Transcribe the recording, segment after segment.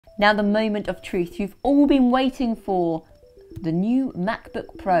Now the moment of truth you've all been waiting for. The new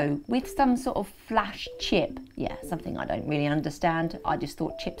MacBook Pro with some sort of flash chip. Yeah, something I don't really understand. I just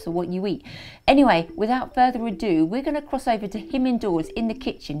thought chips are what you eat. Anyway, without further ado, we're going to cross over to him indoors in the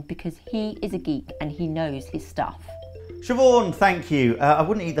kitchen because he is a geek and he knows his stuff. Siobhan, thank you. I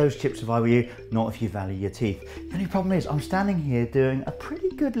wouldn't eat those chips if I were you, not if you value your teeth. The only problem is I'm standing here doing a pretty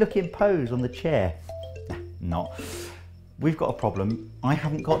good looking pose on the chair. Not. We've got a problem. I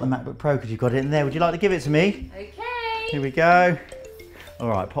haven't got the MacBook Pro because you've got it in there. Would you like to give it to me? Okay. Here we go. All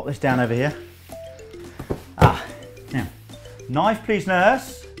right, pop this down over here. Now, knife please,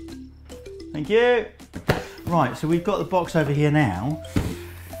 nurse. Thank you. Right, so we've got the box over here now,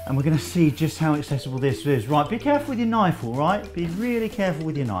 and we're gonna see just how accessible this is. Right, be careful with your knife, all right? Be really careful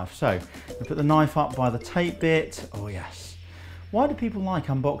with your knife. So, we put the knife up by the tape bit. Oh yes. Why do people like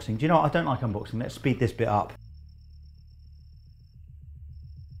unboxing? Do you know what? I don't like unboxing. Let's speed this bit up.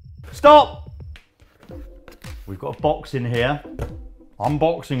 Stop! We've got a box in here.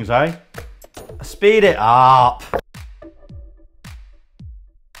 Unboxings, eh? Speed it up.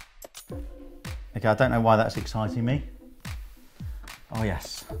 Okay, I don't know why that's exciting me. Oh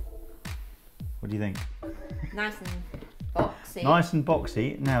yes. What do you think? Nice and boxy. Nice and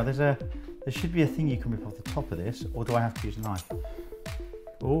boxy. Now there should be a thing you can rip off the top of this, or do I have to use a knife?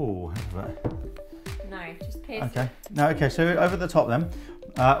 Oh, no, just pierce. Okay. No, okay, so over the top then.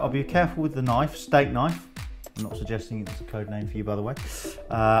 I'll be careful with the knife, steak knife. I'm not suggesting it's a code name for you, by the way.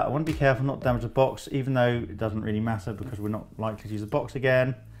 I want to be careful not to damage the box, even though it doesn't really matter because we're not likely to use the box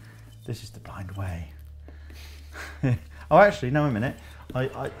again. This is the blind way. Oh, actually, no, a minute.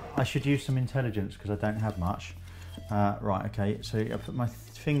 I should use some intelligence because I don't have much. Right, okay, so I put my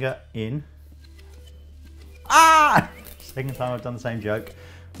finger in. Ah! Second time I've done the same joke.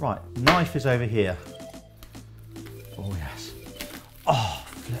 Right, knife is over here. Oh, yes.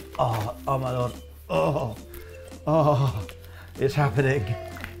 Oh, oh my Lord. Oh, it's happening.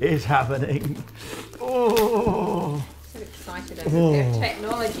 It's happening. Oh. So excited over their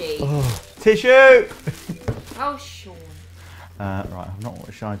technology. Oh. Tissue! Oh, Sean. Right, I've not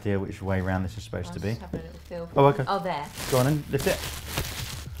much idea which way round this is supposed to be. Just having a little feel. Oh, okay. Oh, there. Go on then, lift it.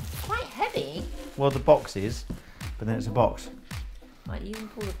 Quite heavy. Well, the box is, but then it's a box. Right, you can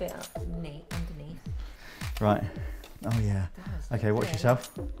pull a bit up underneath. Right. Oh, yeah. Okay, watch good.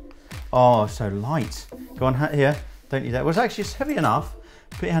 yourself. Oh, so light. Go on, here. Don't need that. Well, it's actually it's heavy enough.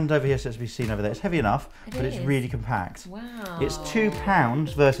 Put your hand over here so it's to be seen over there. It's heavy enough, but it's really compact. Wow. It's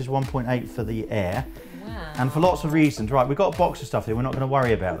 £2 versus 1.8 for the Air. Wow. And for lots of reasons. Right, we've got a box of stuff here. We're not going to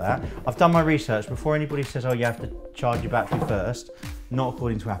worry about that. I've done my research before anybody says, oh, you have to charge your battery first. Not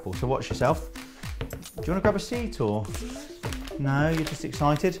according to Apple. So watch yourself. Do you want to grab a seat or? No, you're just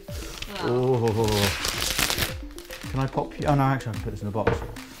excited? Wow. Oh. Can I pop you? Oh no, actually I can put this in the box.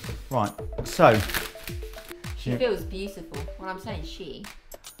 Right, so. She feels beautiful. Well, I'm saying she.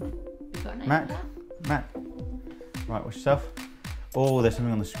 You've got a name Matt, for that? Matt. Right, watch yourself. Oh, there's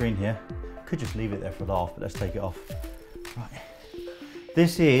something on the screen here. Could just leave it there for a laugh, but let's take it off. Right.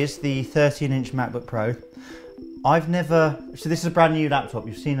 This is the 13-inch MacBook Pro. So this is a brand new laptop.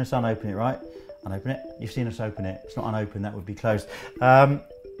 You've seen us unopen it, right? Unopen it. You've seen us open it. It's not unopened, that would be closed.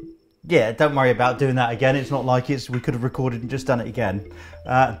 Yeah, don't worry about doing that again. It's not like we could have recorded and just done it again.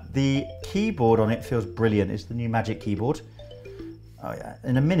 The keyboard on it feels brilliant. It's the new Magic Keyboard. Oh yeah.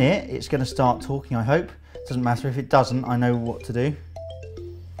 In a minute, it's going to start talking, I hope. Doesn't matter if it doesn't, I know what to do.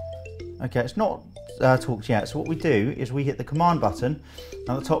 Okay, it's not talked yet. So what we do is we hit the command button.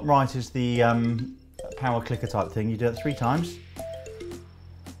 At the top right is the power clicker type thing. You do it 3 times.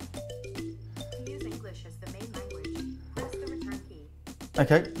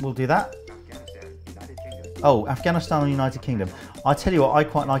 Okay, we'll do that. Oh, Afghanistan or United Kingdom. I tell you what, I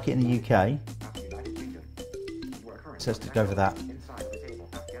quite like it in the UK. So let's go for that.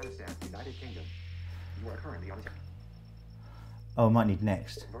 Oh, I might need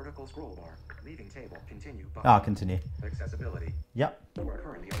next. Vertical scroll bar. Leaving table. Continue. Continue. Accessibility. Yep. You are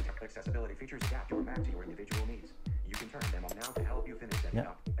currently on accessibility features adapt your Mac to your individual needs. You can turn them on now to help you finish them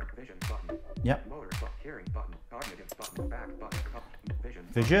up. Vision button. Yep. Motor button. Hearing button. Cognitive button. Back button. Vision.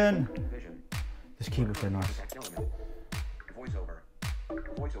 Vision. Vision. This keyboard's so nice. Voiceover.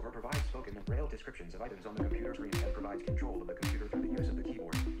 Voiceover provides spoken and braille descriptions of items on the computer screen and provides control of the computer through the use of the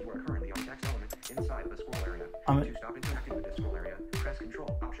keyboard. You are currently on text element inside of the scroll area. To stop interacting with the scroll area, press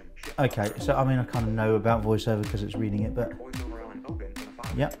Control Option Shift. Okay, so I mean I kind of know about VoiceOver because it's reading it, but. Voiceover on open in a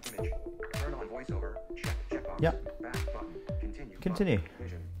file Yep. image. Turn on voiceover. Checkbox. Yep. Back button. Continue. Continue. Button.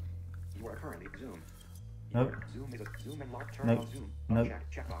 Vision. You are currently Zoom. Nope. Zoom is a zoom and lock. Turn Nope. on Zoom. Nope.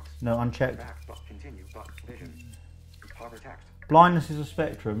 Checkbox. No, unchecked. Back button. Continue. Button. Vision. Hover text. Blindness is a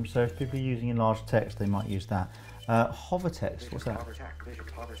spectrum, so if people are using enlarged text, they might use that. Hover text, what's that? Hover text, vision,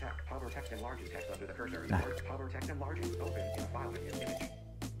 hover text enlarges text under the cursor. Nah. Hover text enlarges, open in a file menu, image.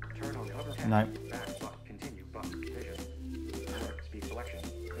 Turn on hover text. No. Back button, continue button, vision. Work, speed selection,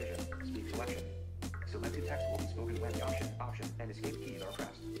 vision, speed selection. Selected text will be spoken when the option, and escape keys are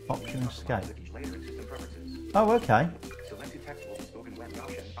pressed. Option, You can customize escape. the keys later in system preferences. Oh, okay. Selected text will be spoken when the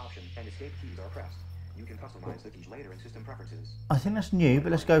option, and escape keys are pressed. You can customize the keys later in system preferences. I think that's new,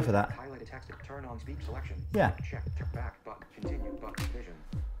 but let's go for that. Highlighted text, turn on speech selection. Yeah. Check, back button, continue button, vision.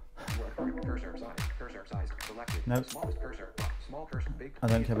 Cursor size, selected. Nope. Smallest cursor, small cursor, big. I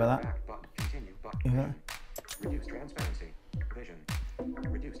don't care about that. Back button, continue button, Yeah. vision. Reduce transparency, vision.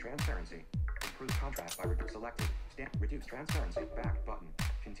 Reduce transparency. Improve contrast by selected. Reduce transparency, back button,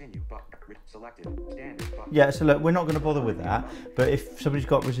 continue button, selected, standard button. Yeah, so look, we're not going to bother with that, but if somebody's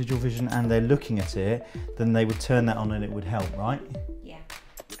got residual vision and they're looking at it, then they would turn that on and it would help, right? Yeah.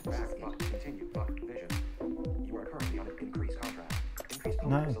 Back button, continue button, vision. You are currently on increased contrast. Increased No.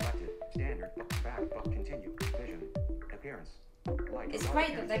 color selected. Standard back button, continue, vision. Appearance. Light. It's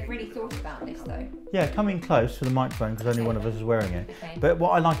great that they've really thought about this though. Yeah, coming close for the microphone because only one of us is wearing it. Okay. But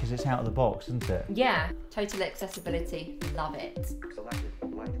what I like is it's out of the box, isn't it? Yeah, total accessibility, love it. Selected.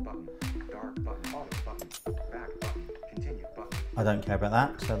 Light button. Dark button. Auto button. Back button. Continue button. I don't care about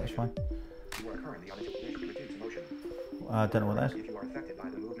that, so that's fine. You are currently on reduce motion. I don't know what that is. If you are affected by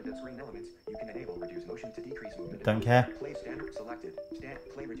the movement of screen elements, you can enable reduce motion to decrease movement. Don't care. Play standard selected.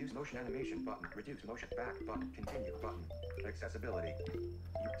 Play reduce motion animation button. Reduce motion back button. Continue button. Accessibility.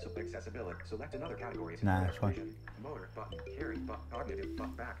 Accessibility. Select another category. Nah, it's fine. Vision. Motor button. Carry button. Cognitive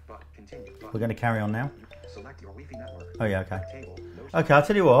button. Back button. Continue button. We're going to carry on now. Select your Wi-Fi network. Oh yeah, okay. Table. Okay, I'll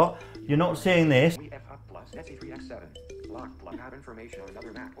tell you what, you're not seeing this. Wi-Fi plus NC3X7. Lock plus have information on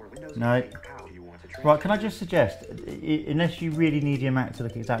another Mac or Windows. No. PC. How do you want to train? Right, can I just suggest, unless you really need your Mac to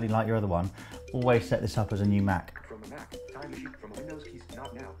look exactly like your other one, always set this up as a new Mac. From a Mac, time machine, from a Windows keys,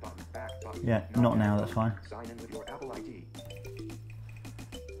 not now button, back button. Yeah, not now, that's fine. Sign in with your Apple ID.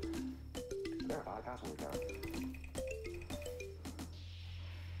 Verify password code.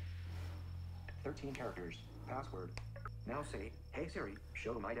 13 characters. Password. Now say, hey Siri,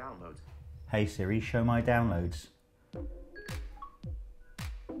 show my downloads. Hey Siri, show my downloads.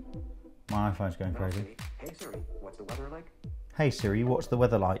 My iPhone's going Now crazy. say, hey Siri, what's the weather like? Hey Siri, what's the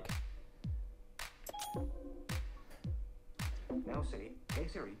weather like? Now say, hey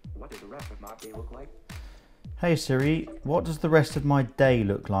Siri, what does the rest of my day look like? Hey Siri, what does the rest of my day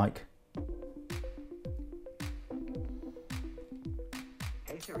look like?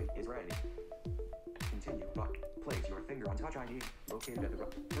 Hey Siri is ready. Continue button. Place your finger on Touch ID. Located at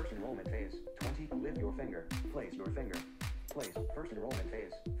the first enrollment phase. 20. Lift your finger. Place your finger. Place first enrollment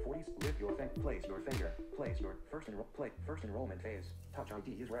phase. 40. Lift your finger. Place your finger. Place your first enrollment phase. Touch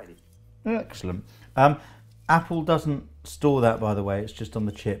ID is ready. Excellent. Apple doesn't store that, by the way. It's just on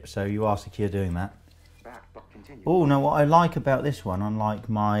the chip, so you are secure doing that. Back but continue. Oh, no, what I like about this one, unlike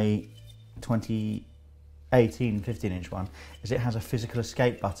my 2018 15-inch one, is it has a physical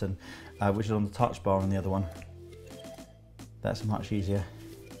escape button, which is on the touch bar on the other one. That's much easier.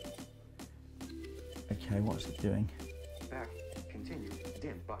 Okay, what's it doing? Back. Continue.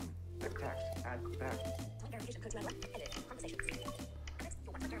 Dim button. Text. Add. Back.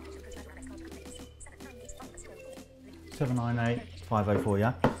 798-504,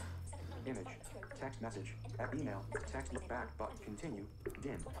 yeah? Image. Text message. Email. Text look back but continue.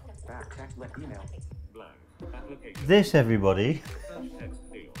 Dim. Back. Text let email. This, everybody.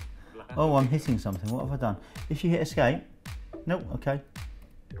 Oh, I'm hitting something. What have I done? If you hit escape. Nope, okay.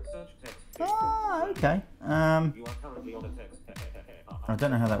 Ah, okay. I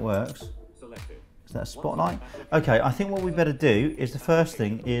don't know how that works. Is that a spotlight? Okay, I think what we better do is the first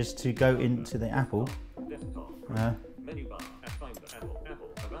thing is to go into the Apple.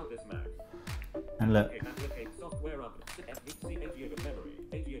 And look.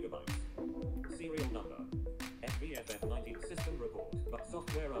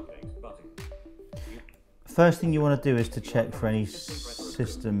 First thing you want to do is to check for any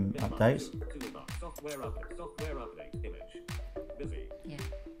system updates. Yeah.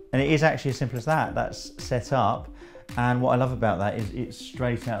 And it is actually as simple as that. That's set up. And what I love about that is it's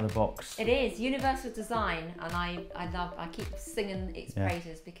straight out of the box. It is universal design, and I keep singing its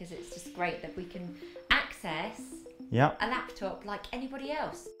praises because it's just great that we can access Yep. a laptop like anybody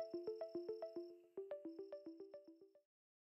else.